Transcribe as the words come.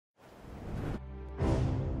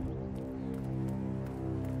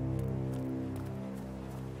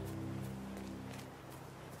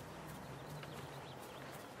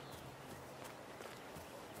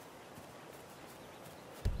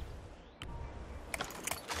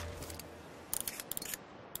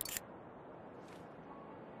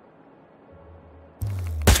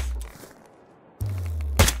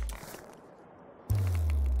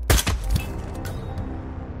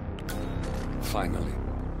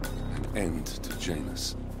end to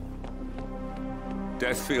Janus.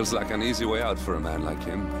 Death feels like an easy way out for a man like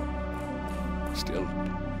him. Still,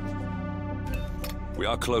 we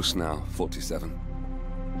are close now, 47.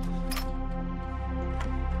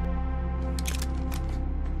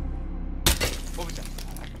 What was that?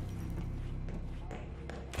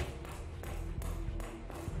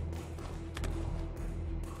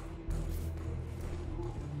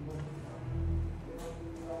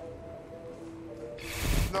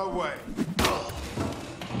 No way.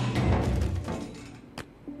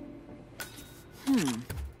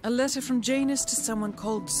 A letter from Janus to someone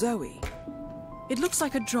called Zoe. It looks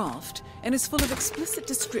like a draft and is full of explicit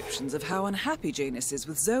descriptions of how unhappy Janus is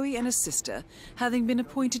with Zoe and his sister having been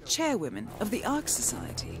appointed chairwomen of the Ark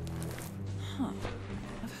Society. Huh.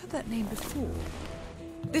 I've heard that name before.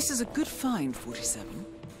 This is a good find, 47.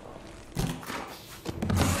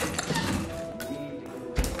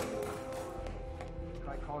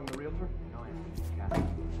 Try calling the realtor? No answer. Kathy.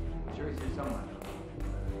 I'm sure he's here somewhere.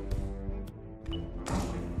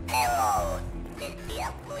 Hello.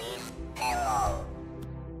 Cynthia, please. Hello.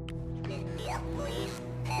 Cynthia, please.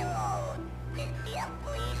 Hello. Cynthia,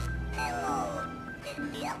 please. Hello.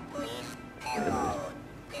 Cynthia, please. Hello.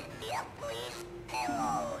 Cynthia, please.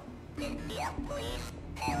 Hello. Cynthia, please.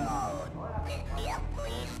 Hello. Cynthia,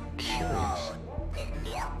 please. Hello.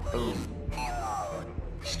 Cynthia, please. Hello.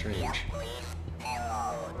 Strange.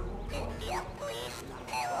 Hello. Cynthia, please.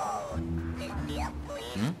 Hello. Cynthia,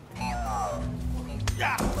 please. Hello.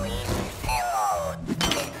 Cynthia, please. Hello.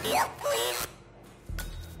 Cynthia, please.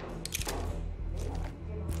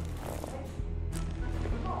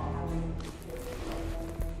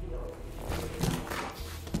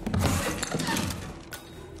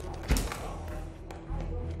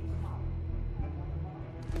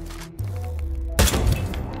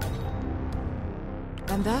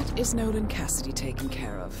 And that is Nolan Cassidy taken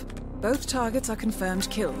care of. Both targets are confirmed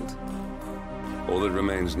killed. All that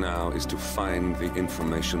remains now is to find the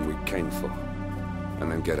information we came for,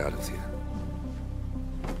 and then get out of here.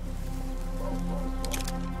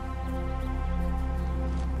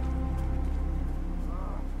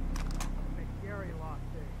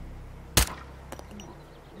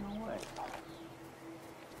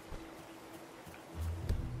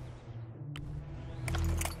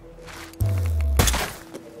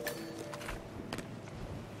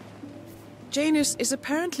 Janus is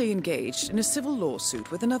apparently engaged in a civil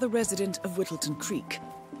lawsuit with another resident of Whittleton Creek.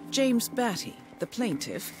 James Batty, the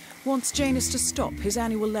plaintiff, wants Janus to stop his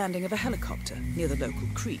annual landing of a helicopter near the local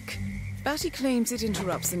creek. Batty claims it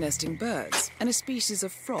interrupts the nesting birds and a species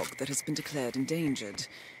of frog that has been declared endangered.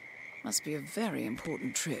 Must be a very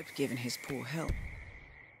important trip given his poor health.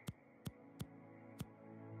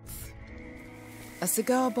 A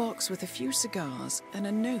cigar box with a few cigars and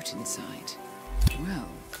a note inside. Well,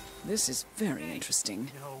 this is very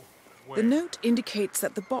interesting. The note indicates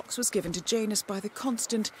that the box was given to Janus by the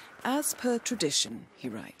Constant, as per tradition, he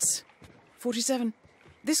writes. 47.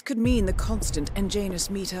 This could mean the Constant and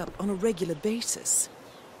Janus meet up on a regular basis.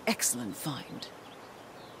 Excellent find.